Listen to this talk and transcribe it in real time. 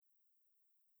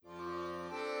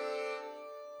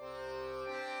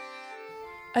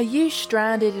Are you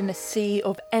stranded in a sea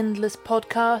of endless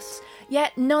podcasts,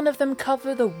 yet none of them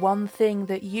cover the one thing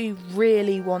that you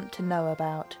really want to know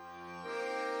about?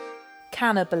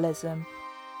 Cannibalism.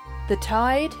 The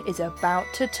tide is about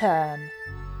to turn.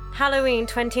 Halloween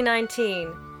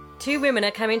 2019. Two women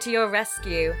are coming to your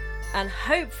rescue, and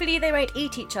hopefully they won't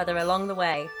eat each other along the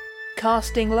way.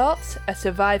 Casting Lots, a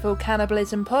survival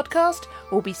cannibalism podcast,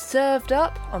 will be served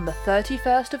up on the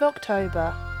 31st of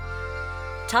October.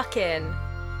 Tuck in.